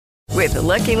With the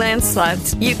Lucky Land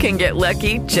Slots, you can get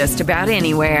lucky just about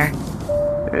anywhere.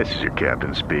 This is your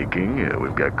captain speaking.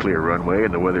 We've got clear runway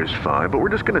and the weather's fine, but we're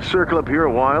just going to circle up here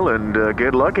a while and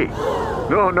get lucky.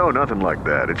 No, nothing like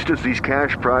that. It's just these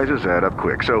cash prizes add up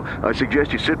quick. So I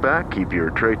suggest you sit back, keep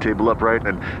your tray table upright,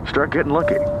 and start getting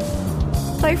lucky.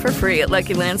 Play for free at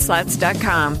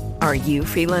LuckyLandSlots.com. Are you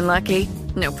feeling lucky?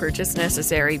 No purchase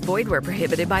necessary. Void where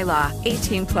prohibited by law.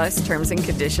 18 plus terms and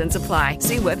conditions apply.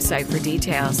 See website for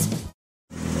details.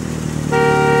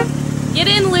 Get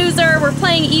in, loser! We're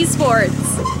playing esports!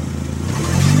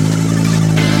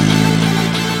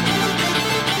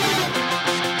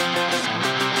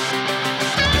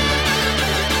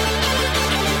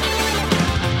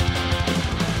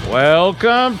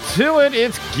 Welcome to it.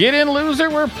 It's Get In, Loser.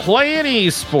 We're playing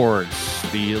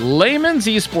esports. The Layman's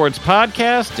Esports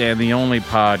Podcast and the only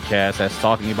podcast that's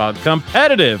talking about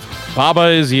competitive Baba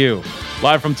Is You.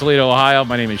 Live from Toledo, Ohio,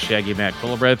 my name is Shaggy Matt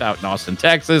Cullebreth out in Austin,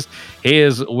 Texas. He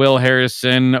is Will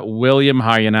Harrison. William,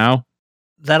 how you now?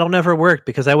 That'll never work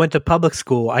because I went to public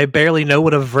school. I barely know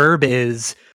what a verb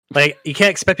is. Like, you can't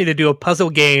expect me to do a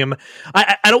puzzle game.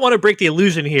 I don't want to break the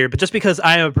illusion here, but just because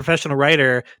I am a professional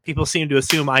writer, people seem to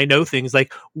assume I know things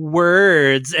like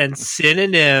words and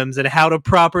synonyms and how to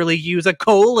properly use a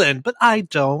colon, but I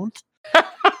don't.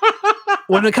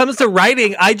 When it comes to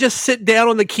writing, I just sit down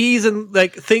on the keys and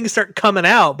like things start coming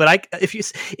out. But if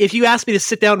you ask me to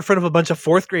sit down in front of a bunch of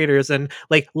fourth graders and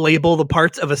like label the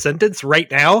parts of a sentence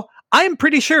right now, I am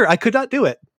pretty sure I could not do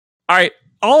it. All right.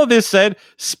 All of this said,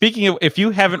 speaking of, if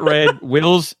you haven't read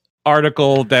Will's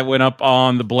article that went up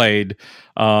on The Blade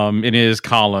in his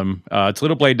column,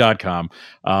 ToledoBlade.com,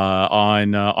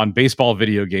 on baseball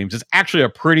video games, it's actually a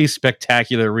pretty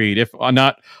spectacular read, if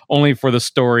not only for the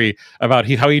story about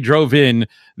how he drove in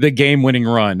the game-winning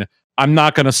run. I'm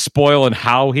not going to spoil and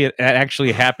how it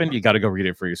actually happened. You got to go read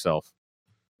it for yourself.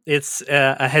 It's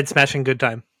a head-smashing good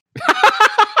time.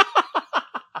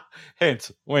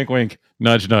 Hint, wink, wink,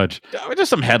 nudge, nudge.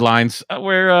 Just some headlines.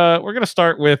 We're going to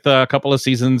start with a couple of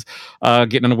seasons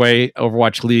getting underway.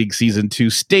 Overwatch League Season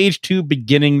 2, Stage 2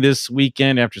 beginning this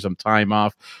weekend after some time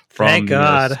off from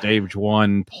the Stage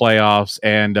 1 playoffs.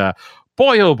 And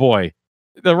boy, oh boy,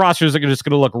 the rosters are just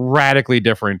going to look radically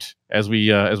different as we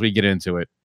get into it.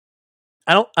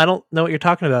 I don't know what you're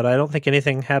talking about. I don't think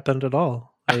anything happened at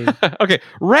all. Okay,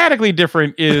 radically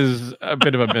different is a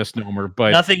bit of a misnomer,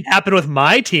 but nothing happened with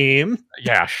my team.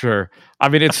 Yeah, sure. I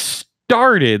mean, it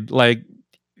started like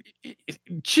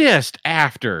just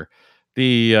after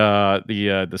the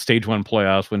Stage 1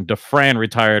 playoffs when Defran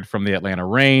retired from the Atlanta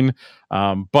Reign,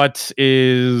 but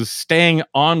is staying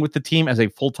on with the team as a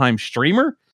full-time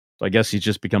streamer. So I guess he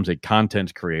just becomes a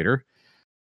content creator.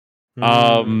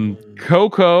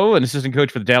 Coco, an assistant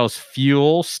coach for the Dallas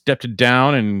Fuel, stepped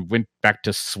down and went back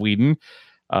to Sweden.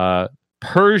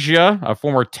 Persia, a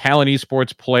former Talent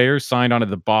Esports player, signed on to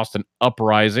the Boston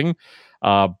Uprising.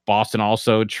 Boston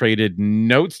also traded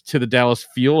Notes to the Dallas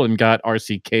Fuel and got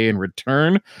RCK in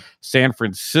return. San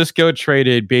Francisco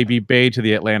traded Baby Bay to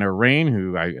the Atlanta Reign,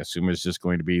 who I assume is just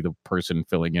going to be the person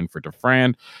filling in for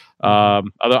Defran. Although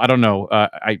I don't know.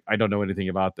 I don't know anything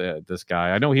about this guy.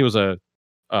 I know he was a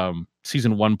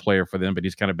Season 1 player for them, but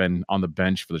he's kind of been on the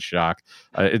bench for the Shock.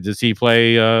 Does he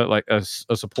play like a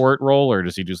support role, or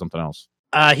does he do something else?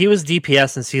 He was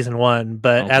DPS in Season 1,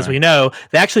 but as we know,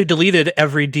 they actually deleted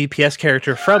every DPS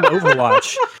character from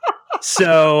Overwatch.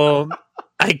 So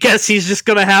I guess he's just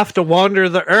going to have to wander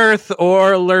the earth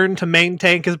or learn to main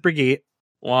tank his Brigitte.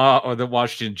 Or the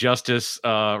Washington Justice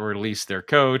released their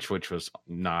coach, which was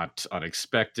not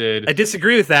unexpected. I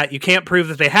disagree with that. You can't prove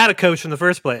that they had a coach in the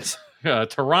first place.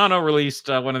 Toronto released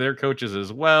one of their coaches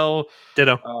as well.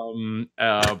 Ditto.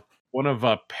 One of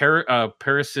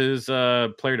Paris's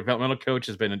player developmental coach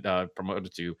has been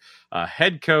promoted to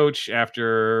head coach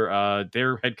after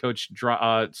their head coach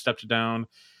stepped down.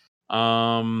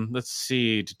 Let's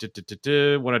see.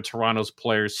 One of Toronto's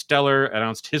players, Stellar,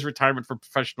 announced his retirement from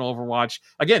professional Overwatch.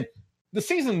 Again, the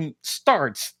season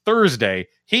starts Thursday.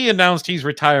 He announced he's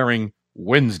retiring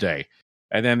Wednesday.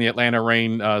 And then the Atlanta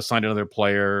Reign signed another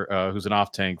player who's an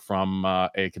off-tank from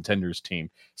a contenders team.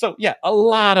 So, yeah, a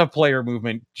lot of player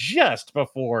movement just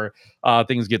before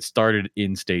things get started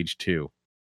in Stage 2.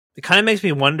 It kind of makes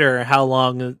me wonder how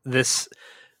long this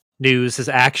news has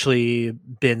actually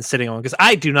been sitting on, because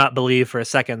I do not believe for a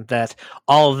second that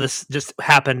all of this just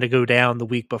happened to go down the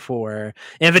week before.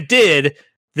 And if it did,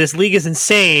 this league is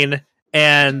insane,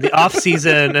 and the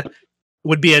off-season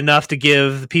would be enough to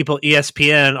give the people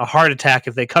ESPN a heart attack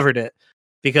if they covered it,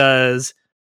 because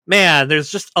man,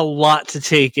 there's just a lot to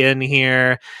take in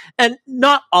here, and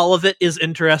not all of it is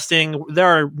interesting.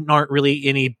 Aren't really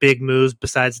any big moves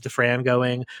besides DeFran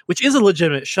going, which is a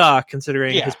legitimate shock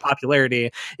considering his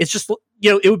popularity. It's just,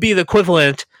 it would be the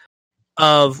equivalent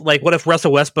of like, what if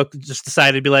Russell Westbrook just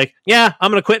decided to be like, yeah,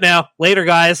 I'm gonna quit now, later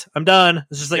guys, I'm done.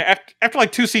 It's just like, after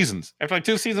like 2 seasons,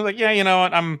 like, yeah, you know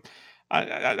what,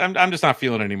 I'm just not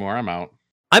feeling it anymore, I'm out.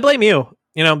 I blame you.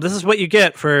 This is what you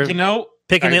get for picking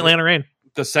the Atlanta Reign.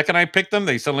 The second I picked them,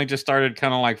 they suddenly just started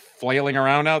kind of like flailing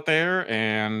around out there,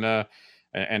 and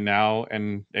now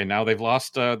they've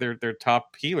lost their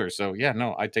top healer. So yeah,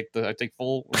 no, I take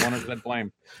full 100%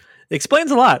 blame. It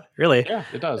explains a lot, really. Yeah,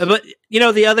 it does. But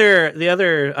the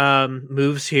other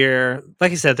moves here,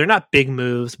 like I said, they're not big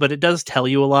moves, but it does tell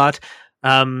you a lot.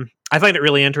 I find it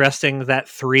really interesting that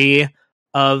 3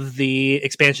 of the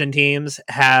expansion teams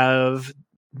have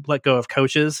let go of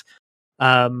coaches.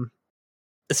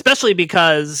 Especially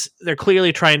because they're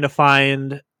clearly trying to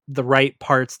find the right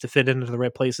parts to fit into the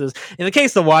right places. In the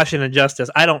case of Washington Justice,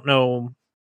 I don't know.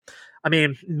 I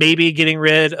mean, maybe getting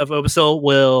rid of Obasil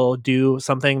will do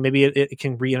something. Maybe it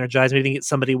can re-energize. Maybe get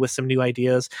somebody with some new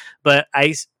ideas. But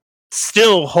I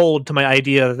still hold to my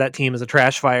idea that team is a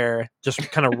trash fire, just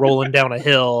kind of rolling down a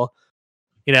hill.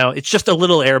 It's just a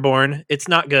little airborne. It's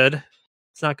not good.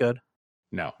 It's not good.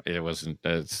 No, it wasn't.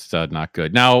 It's not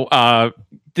good. Now,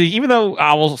 even though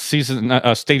Owl season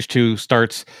stage 2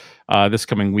 starts this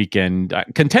coming weekend,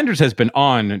 Contenders has been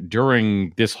on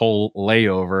during this whole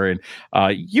layover, and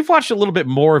you've watched a little bit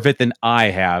more of it than I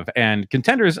have. And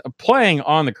Contenders playing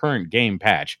on the current game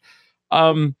patch,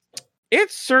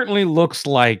 it certainly looks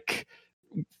like,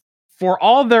 for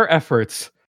all their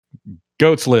efforts,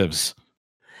 Goats lives.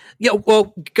 Yeah,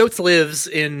 well, Goats lives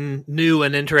in new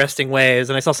and interesting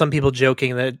ways, and I saw some people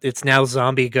joking that it's now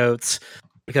zombie Goats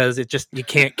because you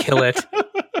can't kill it.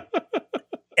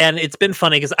 And it's been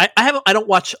funny because I don't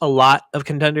watch a lot of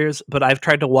Contenders, but I've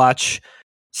tried to watch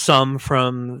some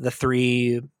from the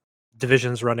 3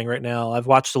 divisions running right now. I've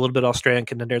watched a little bit of Australian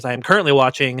Contenders. I am currently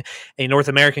watching a North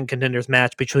American Contenders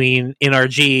match between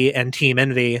NRG and Team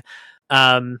Envy.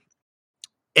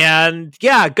 And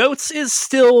yeah, Goats is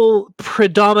still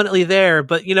predominantly there,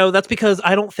 but that's because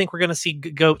I don't think we're going to see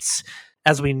Goats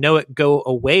as we know it go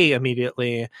away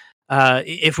immediately.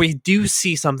 If we do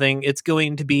see something, it's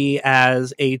going to be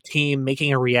as a team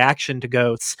making a reaction to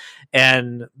Goats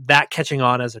and that catching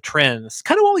on as a trend. It's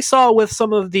kind of what we saw with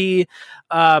some of the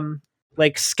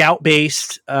like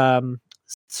scout-based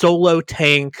solo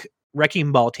tank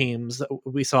wrecking ball teams that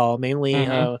we saw, mainly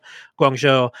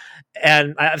Guangzhou,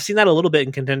 and I've seen that a little bit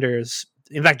in Contenders.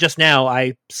 In fact, just now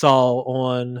I saw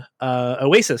on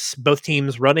Oasis both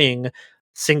teams running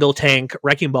single tank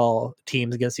wrecking ball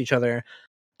teams against each other.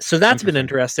 So that's been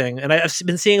interesting, and I've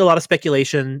been seeing a lot of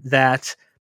speculation that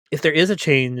if there is a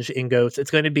change in Goats,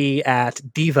 it's going to be at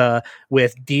D.Va,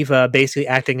 with D.Va basically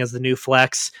acting as the new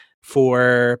flex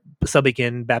for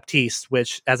Subican Baptiste,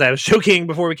 which, as I was joking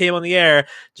before we came on the air,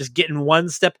 just getting one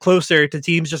step closer to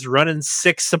teams just running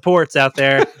 6 supports out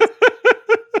there.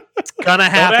 It's gonna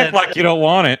happen. Don't act like you don't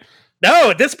want it.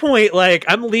 No, at this point, like,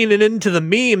 I'm leaning into the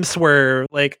meme swerve.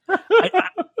 Like,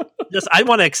 I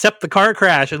want to accept the car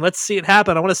crash and let's see it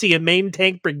happen. I want to see a main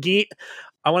tank Brigitte.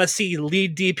 I want to see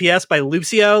lead DPS by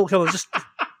Lucio.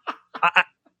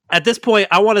 At this point,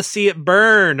 I want to see it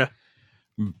burn.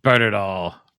 Burn it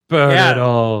all. Burn it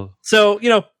all. So,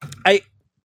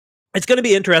 it's going to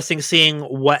be interesting seeing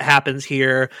what happens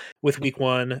here with week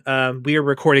 1. We are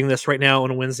recording this right now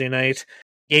on a Wednesday night.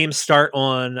 Games start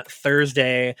on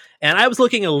Thursday, and I was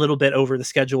looking a little bit over the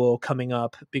schedule coming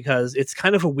up because it's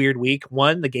kind of a weird week.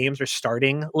 One, the games are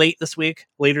starting late this week,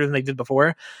 later than they did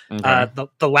before. Okay.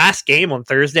 The last game on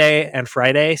Thursday and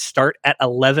Friday start at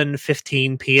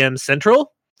 11:15 p.m.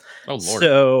 Central. Oh, Lord.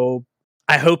 So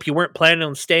I hope you weren't planning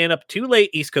on staying up too late,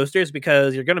 East Coasters,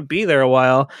 because you're going to be there a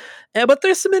while. But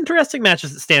there's some interesting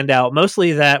matches that stand out.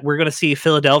 Mostly that we're going to see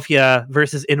Philadelphia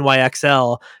versus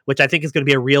NYXL, which I think is going to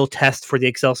be a real test for the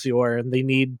Excelsior. And they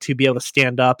need to be able to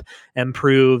stand up and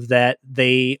prove that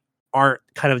they aren't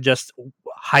kind of just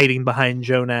hiding behind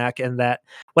Jonak, and that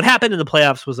what happened in the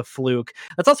playoffs was a fluke.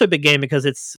 That's also a big game because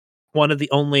it's one of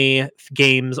the only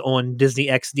games on Disney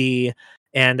XD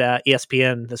and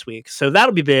ESPN this week. So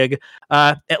that'll be big.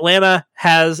 Atlanta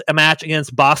has a match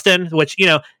against Boston, which,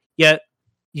 you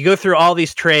go through all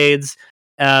these trades.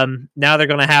 Now they're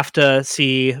going to have to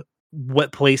see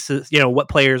what places, what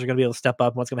players are going to be able to step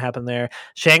up and what's going to happen there.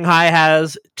 Shanghai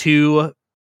has 2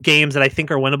 games that I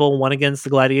think are winnable, one against the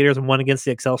Gladiators and one against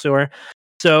the Excelsior.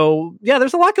 So yeah,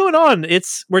 there's a lot going on.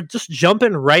 We're just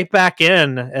jumping right back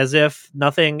in as if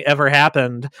nothing ever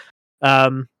happened.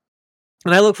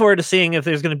 And I look forward to seeing if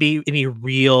there's going to be any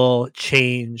real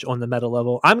change on the meta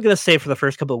level. I'm going to say for the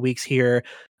first couple of weeks here,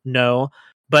 no.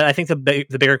 But I think the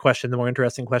bigger question, the more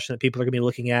interesting question that people are going to be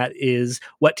looking at is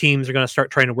what teams are going to start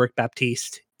trying to work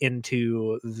Baptiste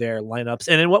into their lineups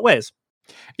and in what ways.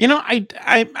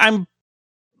 I'm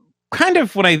kind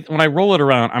of when I roll it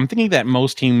around, I'm thinking that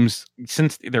most teams,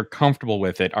 since they're comfortable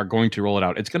with it, are going to roll it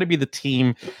out. It's going to be the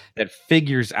team that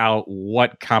figures out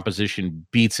what composition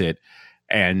beats it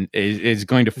and is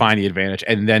going to find the advantage,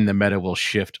 and then the meta will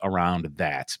shift around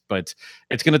that. But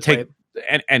it's going to take,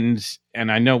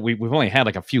 and I know we've only had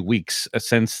like a few weeks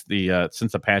since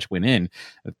the patch went in.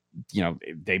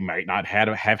 They might not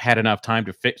have had enough time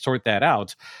to sort that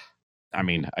out. I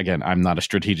mean, again, I'm not a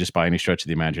strategist by any stretch of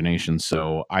the imagination,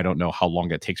 so I don't know how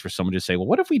long it takes for someone to say, well,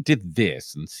 what if we did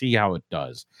this and see how it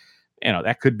does?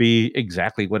 That could be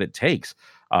exactly what it takes.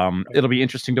 It'll be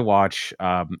interesting to watch.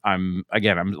 I'm a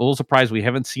little surprised we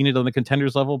haven't seen it on the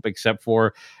contenders level, except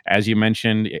for, as you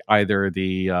mentioned, either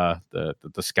the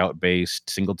scout-based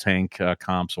single tank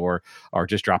comps or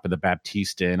just dropping the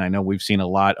Baptiste in. I know we've seen a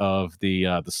lot of the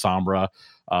Sombra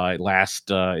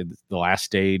the last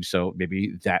stage, so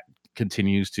maybe that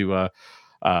continues to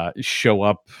show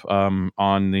up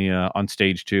on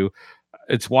stage 2.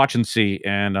 It's watch and see,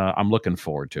 and I'm looking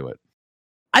forward to it.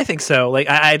 I think so. Like,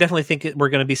 I definitely think we're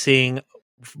going to be seeing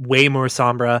way more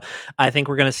Sombra. I think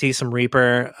we're going to see some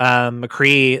Reaper.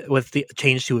 McCree, with the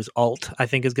change to his ult, I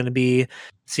think is going to be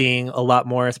seeing a lot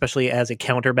more, especially as a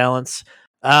counterbalance.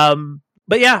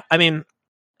 But yeah, I mean,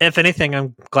 if anything,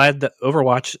 I'm glad that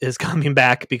Overwatch is coming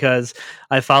back, because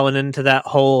I've fallen into that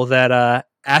hole that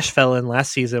Ash fell in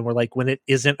last season, where like when it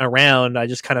isn't around, I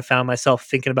just kind of found myself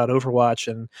thinking about Overwatch,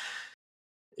 and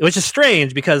which is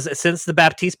strange because since the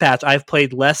Baptiste patch, I've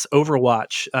played less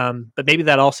Overwatch. But maybe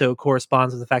that also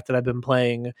corresponds with the fact that I've been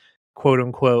playing quote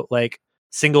unquote like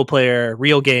single player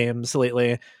real games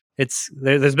lately.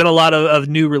 There's been a lot of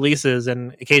new releases,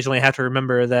 and occasionally I have to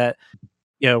remember that,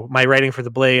 my writing for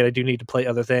the Blade, I do need to play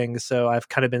other things. So I've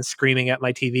kind of been screaming at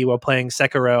my TV while playing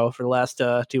Sekiro for the last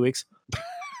 2 weeks.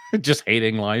 Just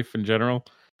hating life in general.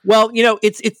 Well,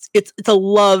 it's a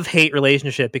love-hate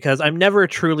relationship, because I'm never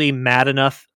truly mad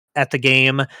enough at the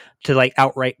game to like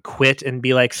outright quit and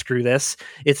be like, screw this.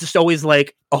 It's just always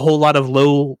like a whole lot of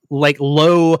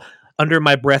low under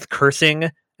my breath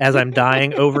cursing as I'm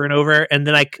dying over and over. And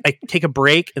then I take a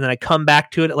break, and then I come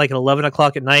back to it at like 11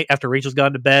 o'clock at night after Rachel's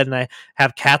gone to bed, and I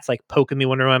have cats like poking me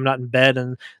whenever I'm not in bed.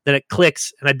 And then it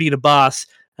clicks and I beat a boss.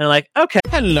 And I'm like, okay.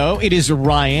 Hello, it is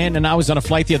Ryan, and I was on a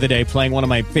flight the other day playing one of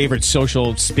my favorite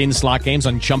social spin slot games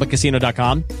on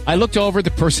ChumbaCasino.com. I looked over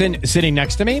the person sitting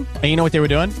next to me, and you know what they were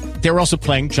doing? They were also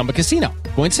playing Chumba Casino.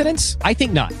 Coincidence? I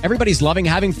think not. Everybody's loving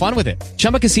having fun with it.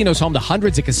 Chumba Casino is home to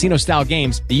hundreds of casino-style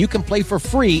games that you can play for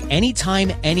free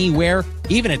anytime, anywhere,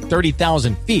 even at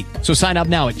 30,000 feet. So sign up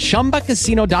now at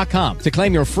ChumbaCasino.com to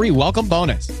claim your free welcome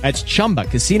bonus. That's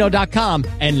ChumbaCasino.com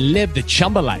and live the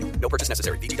Chumba life. No purchase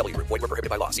necessary. VGW. Void where prohibited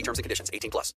by law. See terms and conditions.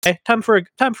 18+. Okay, time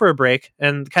for a break,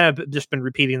 and kind of just been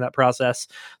repeating that process.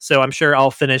 So I'm sure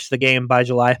I'll finish the game by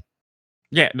July.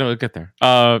 Yeah, no, we'll get there.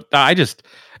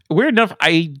 Weird enough,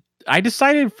 I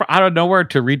decided out of nowhere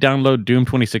to re-download Doom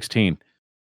 2016,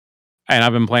 and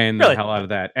I've been playing the hell out of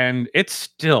that, and it's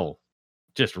still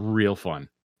just real fun.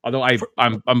 Although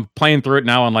I'm playing through it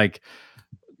now on like,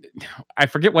 I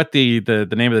forget what the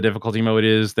name of the difficulty mode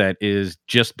is that is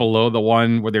just below the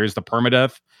one where there's the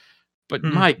permadeath. But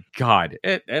my God,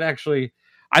 it actually,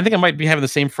 I think I might be having the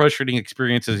same frustrating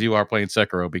experience as you are playing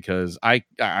Sekiro, because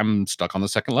I'm stuck on the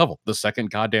second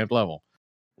goddamn level.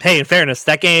 Hey, in fairness,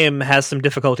 that game has some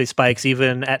difficulty spikes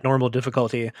even at normal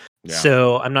difficulty. Yeah.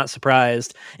 So I'm not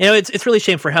surprised. It's really a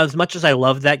shame, for how as much as I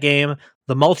loved that game,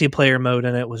 the multiplayer mode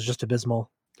in it was just abysmal.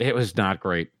 It was not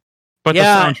great. But the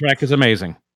soundtrack is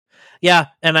amazing. Yeah,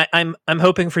 and I'm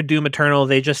hoping for Doom Eternal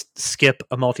they just skip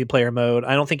a multiplayer mode.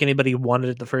 I don't think anybody wanted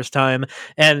it the first time.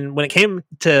 And when it came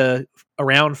to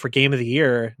around for Game of the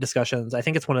Year discussions, I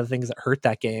think it's one of the things that hurt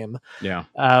that game. Yeah.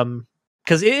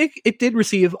 Because it did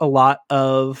receive a lot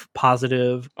of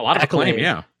positive acclaim,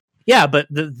 yeah. Yeah, but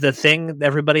the thing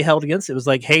everybody held against it was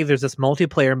like, hey, there's this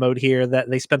multiplayer mode here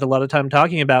that they spent a lot of time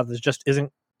talking about that just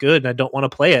isn't good, and I don't want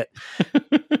to play it.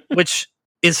 Which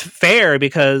is fair,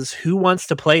 because who wants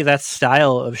to play that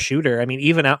style of shooter? I mean,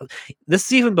 this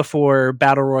is even before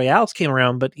Battle Royales came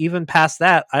around, but even past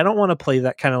that, I don't want to play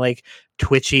that kind of like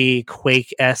twitchy,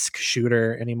 Quake-esque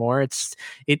shooter anymore.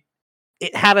 It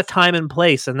had a time and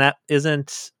place, and that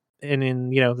isn't in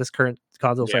this current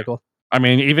console cycle. I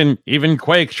mean, even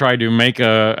Quake tried to make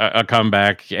a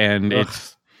comeback, and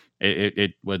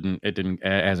it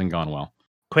hasn't gone well.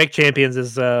 Quake Champions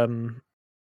is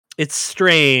it's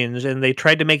strange, and they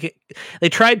tried to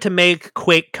make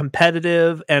Quake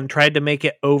competitive and tried to make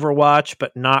it Overwatch,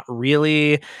 but not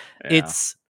really. Yeah.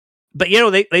 But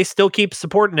they still keep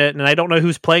supporting it, and I don't know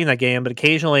who's playing that game, but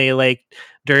occasionally, like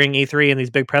during E3 and these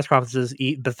big press conferences,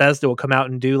 Bethesda will come out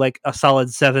and do like a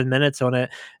solid 7 minutes on it,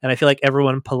 and I feel like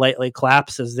everyone politely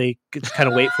claps as they just kind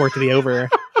of wait for it to be over.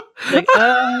 Like,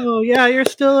 oh yeah, you're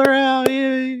still around.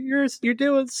 You're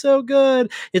doing so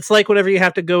good. It's like whenever you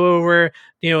have to go over,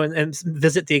 and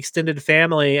visit the extended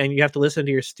family, and you have to listen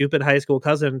to your stupid high school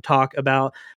cousin talk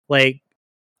about like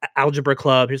algebra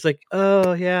club. He's like,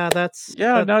 oh yeah, that's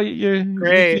No, you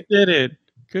great. You did it.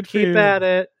 Good for you. Keep at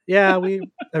it. Yeah,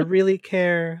 I really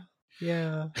care.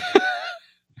 Yeah.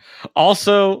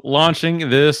 Also launching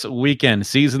this weekend,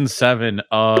 Season 7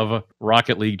 of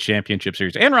Rocket League Championship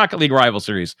Series and Rocket League Rival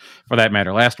Series, for that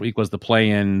matter. Last week was the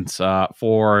play-ins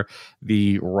for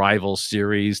the Rival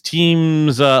Series.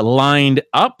 Teams lined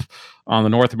up on the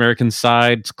North American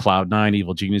side. It's Cloud9,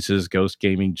 Evil Geniuses, Ghost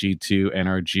Gaming, G2,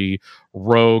 NRG,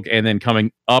 Rogue. And then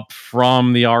coming up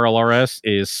from the RLRS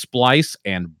is Splice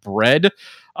and Bread.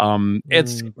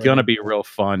 It's gonna be real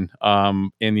fun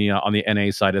in the on the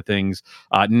NA side of things.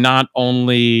 Not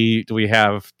only do we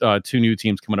have 2 new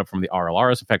teams coming up from the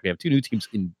RLRs, in fact we have 2 new teams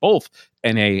in both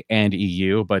NA and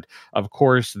EU, but of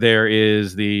course there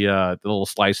is the little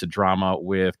slice of drama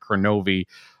with Kronovi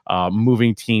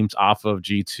moving teams off of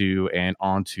G2 and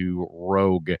onto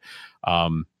Rogue.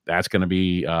 That's going to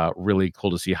be really cool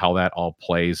to see how that all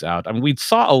plays out. I mean, we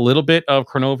saw a little bit of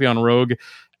Kronovi on Rogue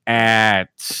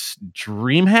at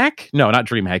DreamHack. No, not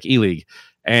DreamHack, E-League.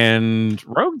 And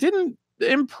Rogue didn't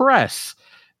impress.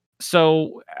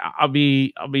 So I'll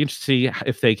be interested to see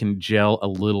if they can gel a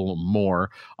little more.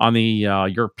 On the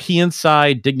European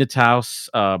side, Dignitas,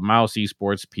 Mouse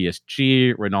Esports,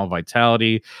 PSG, Renault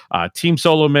Vitality, Team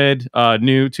Solo Mid,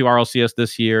 new to RLCS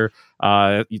this year.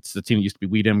 It's the team that used to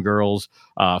be Weedem Girls.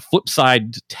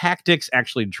 Flipside Tactics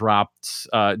actually dropped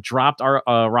our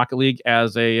Rocket League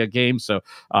as a game. So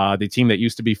the team that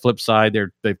used to be Flipside,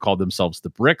 they've called themselves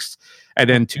the Bricks. And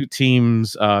then 2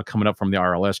 teams coming up from the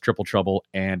RLS, Triple Trouble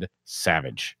and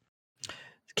Savage.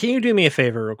 Can you do me a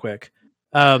favor real quick?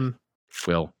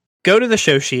 Will. Go to the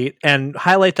show sheet and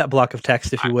highlight that block of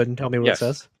text if you would, and tell me what it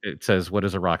says. It says, what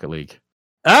is a Rocket League?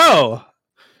 Oh,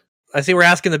 I see we're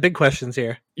asking the big questions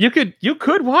here. You could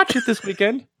watch it this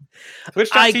weekend.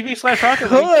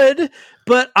 Twitch.tv/Rocket League.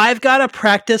 But I've got to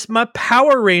practice my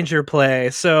Power Ranger play,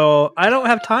 so I don't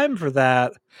have time for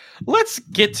that. Let's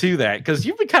get to that, because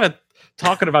you've been kind of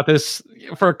talking about this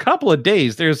for a couple of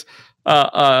days. There's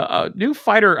a new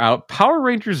fighter out, Power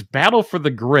Rangers Battle for the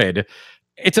Grid.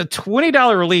 It's a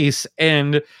 $20 release,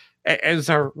 and as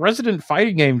our resident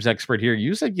fighting games expert here,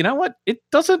 you said, you know what? It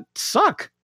doesn't suck.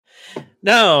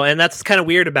 No, and that's kind of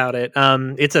weird about it.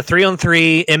 It's a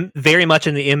 3-on-3, very much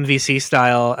in the MVC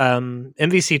style,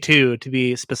 MVC2 to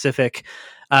be specific.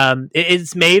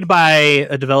 It's made by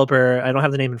a developer. I don't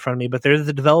have the name in front of me, but they're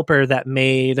the developer that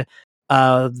made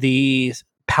the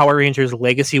Power Rangers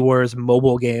Legacy Wars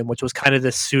mobile game, which was kind of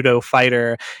this pseudo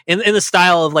fighter in the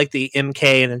style of like the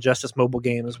MK and Injustice mobile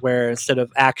games, where instead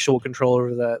of actual control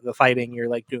over the fighting, you're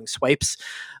like doing swipes.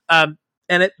 And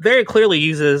it very clearly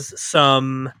uses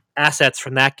some assets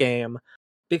from that game,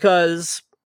 because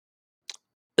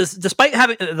despite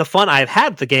having the fun I've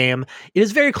had with the game, it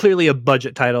is very clearly a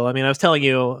budget title. I mean, I was telling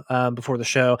you before the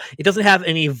show, it doesn't have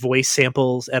any voice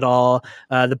samples at all.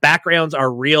 The backgrounds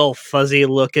are real fuzzy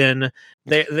looking.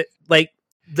 They like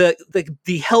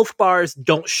the health bars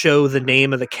don't show the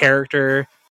name of the character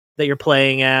that you're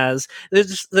playing as.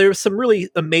 There's some really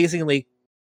amazingly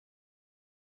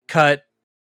cut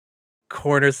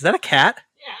corners. Is that a cat?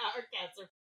 Yeah, our cats are.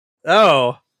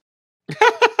 Oh.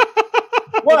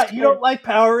 What? You don't like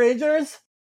Power Rangers?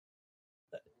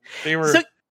 They were.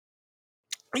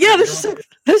 Yeah, there's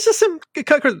just some.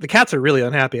 The cats are really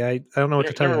unhappy. I don't know what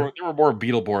to tell you. There were more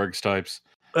Beetleborgs types.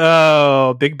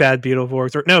 Oh, big bad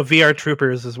Beetleborgs. No, VR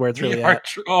Troopers is where it's really at.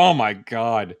 Oh my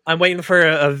god! I'm waiting for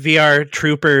a VR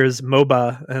Troopers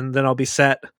MOBA, and then I'll be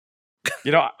set.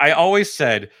 You know, I always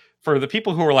said, for the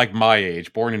people who are like my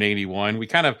age, born in '81, we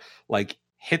kind of like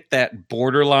hit that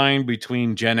borderline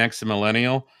between Gen X and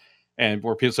Millennial. And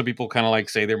where some people kind of like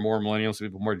say they're more millennials, some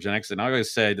people more Gen X. And I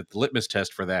always said that the litmus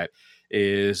test for that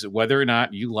is whether or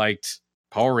not you liked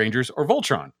Power Rangers or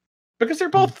Voltron, because they're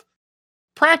both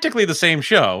practically the same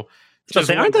show.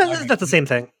 Aren't that the same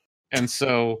thing? And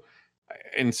so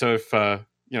if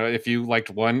if you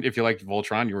liked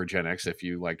Voltron, you were Gen X. If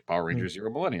you liked Power Rangers, you were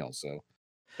a millennial. So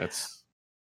that's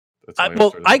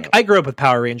I grew up with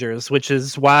Power Rangers, which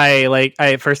is why like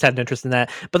I first had an interest in that.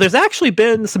 But there's actually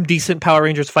been some decent Power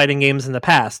Rangers fighting games in the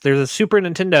past. There's a Super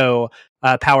Nintendo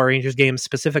Power Rangers game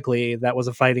specifically that was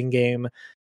a fighting game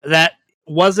that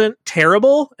wasn't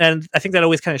terrible, and I think that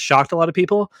always kind of shocked a lot of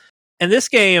people. And this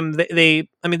game, they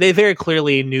very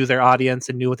clearly knew their audience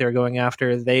and knew what they were going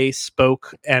after. They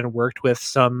spoke and worked with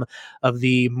some of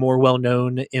the more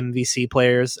well-known MVC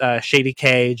players, Shady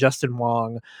K, Justin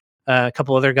Wong, a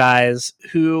couple other guys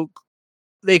who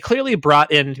they clearly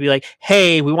brought in to be like,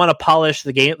 hey, we want to polish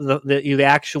the game, the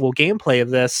actual gameplay of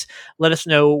this. Let us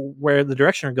know where the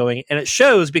direction we're going. And it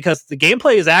shows because the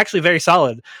gameplay is actually very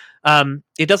solid.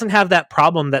 It doesn't have that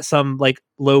problem that some like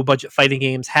low budget fighting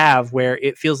games have where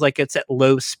it feels like it's at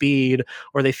low speed,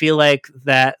 or they feel like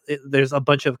that there's a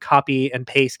bunch of copy and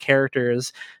paste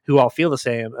characters who all feel the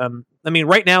same. I mean,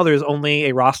 right now there's only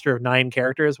a roster of 9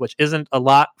 characters, which isn't a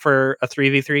lot for a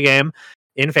 3v3 game,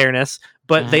 in fairness,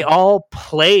 but they all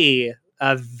play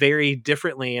very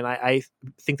differently. And I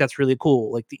think that's really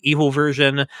cool. Like the evil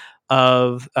version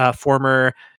of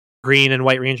former Green and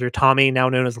White Ranger Tommy, now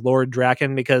known as Lord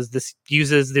Draken, because this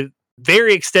uses the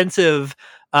very extensive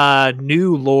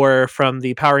new lore from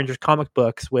the Power Rangers comic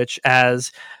books, which,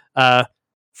 as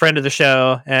friend of the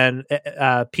show and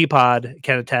Peapod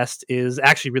can attest, is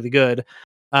actually really good.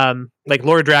 Like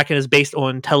Lord Draken is based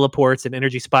on teleports and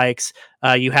energy spikes.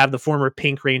 You have the former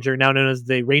Pink Ranger, now known as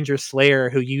the Ranger Slayer,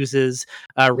 who uses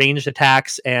ranged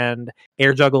attacks and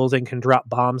air juggles and can drop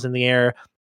bombs in the air.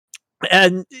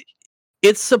 And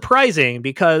it's surprising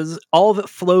because all of it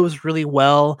flows really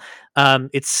well.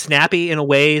 It's snappy in a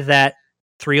way that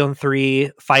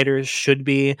 3-on-3 fighters should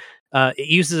be. It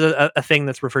uses a thing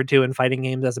that's referred to in fighting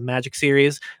games as a magic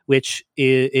series, which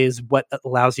is what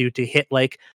allows you to hit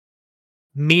like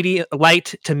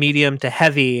light to medium to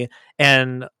heavy,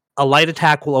 and a light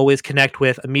attack will always connect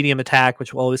with a medium attack,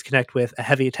 which will always connect with a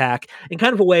heavy attack, in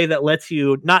kind of a way that lets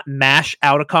you not mash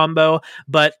out a combo,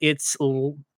 but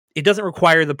it doesn't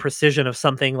require the precision of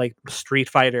something like Street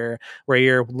Fighter, where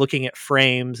you're looking at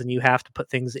frames and you have to put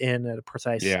things in at a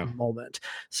precise moment.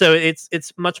 So it's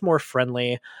much more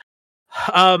friendly.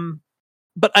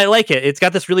 But I like it. It's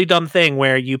got this really dumb thing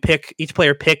where each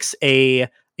player picks a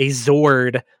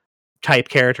Zord type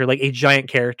character, like a giant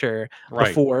character,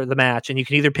 before the match. And you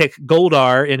can either pick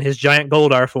Goldar in his giant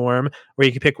Goldar form, or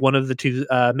you can pick one of the 2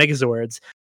 Megazords.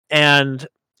 And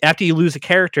after you lose a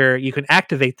character, you can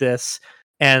activate this.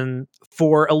 And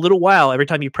for a little while, every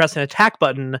time you press an attack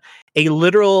button, a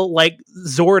literal like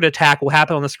Zord attack will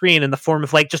happen on the screen in the form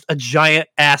of like just a giant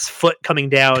ass foot coming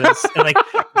down and like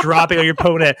dropping on your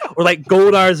opponent, or like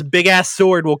Goldar's big ass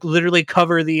sword will literally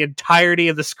cover the entirety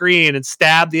of the screen and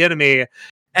stab the enemy.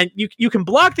 And you can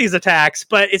block these attacks,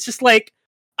 but it's just like,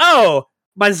 oh,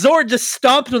 my Zord just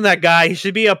stomped on that guy. He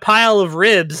should be a pile of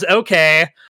ribs. Okay.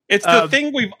 It's the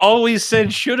thing we've always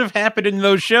said should have happened in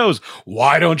those shows.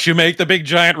 Why don't you make the big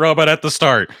giant robot at the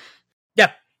start?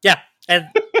 Yeah. And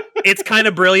it's kind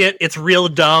of brilliant. It's real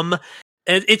dumb.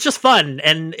 And it's just fun.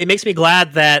 And it makes me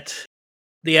glad that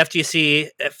the FGC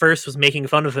at first was making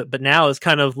fun of it, but now is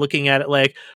kind of looking at it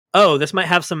like, oh, this might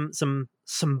have some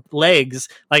legs.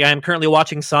 Like I'm currently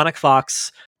watching Sonic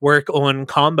Fox work on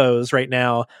combos right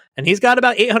now, and he's got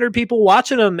about 800 people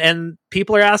watching him, and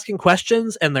people are asking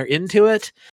questions and they're into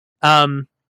it.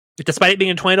 Despite it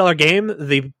being a $20 game,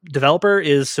 the developer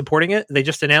is supporting it. They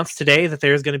just announced today that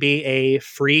there's going to be a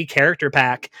free character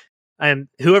pack, and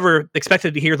whoever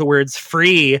expected to hear the words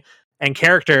free and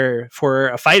character for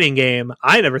a fighting game,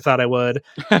 I never thought I would.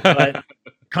 But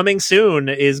coming soon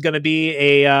is going to be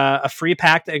a free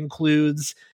pack that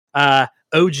includes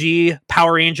OG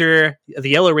Power Ranger, the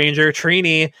Yellow Ranger,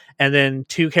 Trini, and then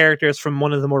 2 characters from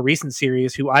one of the more recent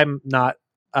series who I'm not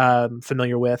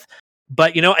familiar with.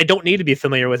 But, I don't need to be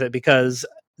familiar with it, because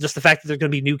just the fact that there's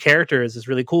going to be new characters is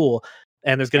really cool.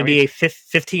 And there's going to be a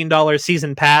 $15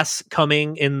 season pass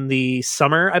coming in the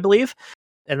summer, I believe.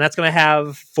 And that's going to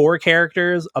have 4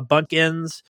 characters, a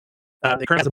Bunkins. They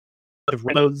currently have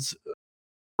modes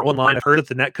online. I've heard that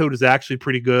the netcode is actually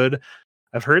pretty good.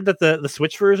 I've heard that the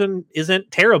Switch version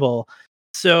isn't terrible.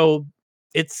 So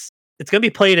it's going to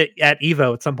be played at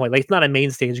EVO at some point. Like, it's not a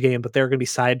main stage game, but there are going to be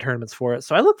side tournaments for it.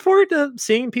 So I look forward to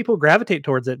seeing people gravitate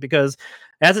towards it, because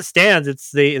as it stands,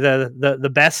 it's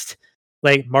the best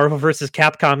like Marvel vs.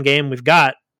 Capcom game we've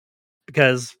got,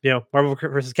 because Marvel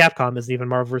vs. Capcom isn't even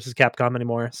Marvel vs. Capcom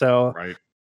anymore. So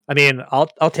I mean, I'll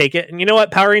take it. And you know what?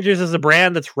 Power Rangers is a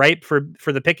brand that's ripe for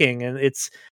the picking, and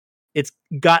it's it's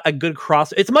got a good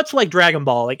cross. It's much like Dragon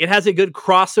Ball. Like, it has a good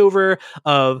crossover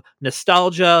of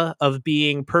nostalgia, of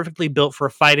being perfectly built for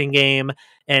a fighting game,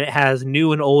 and it has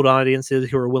new and old audiences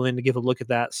who are willing to give a look at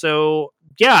that. So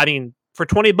yeah, I mean, for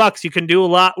 $20, you can do a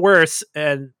lot worse.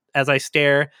 And as I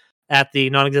stare at the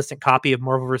non-existent copy of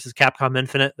Marvel vs. Capcom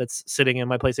Infinite that's sitting in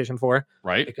my PlayStation 4,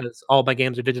 Right. because all my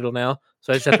games are digital now,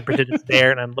 so I just have to pretend it's there,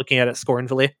 and I'm looking at it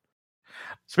scornfully.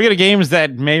 Speaking of games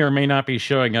that may or may not be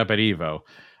showing up at EVO,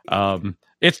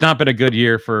 it's not been a good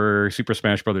year for Super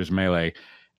Smash Bros. Melee.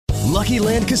 Lucky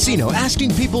Land Casino,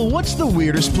 asking people, what's the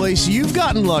weirdest place you've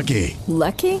gotten lucky?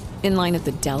 Lucky? In line at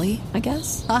the deli, I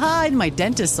guess? Aha, in my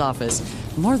dentist's office.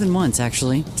 More than once,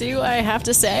 actually. Do I have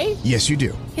to say? Yes, you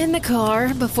do. In the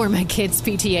car before my kids'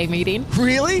 PTA meeting.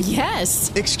 Really?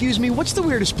 Yes. Excuse me, what's the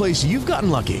weirdest place you've gotten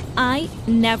lucky? I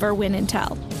never win and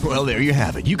tell. Well, there you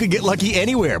have it. You can get lucky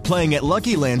anywhere, playing at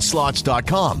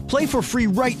LuckyLandSlots.com. Play for free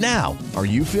right now. Are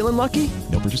you feeling lucky?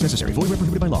 No purchase necessary. Void where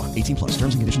prohibited by law. 18+.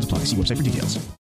 Terms and conditions apply. See website for details.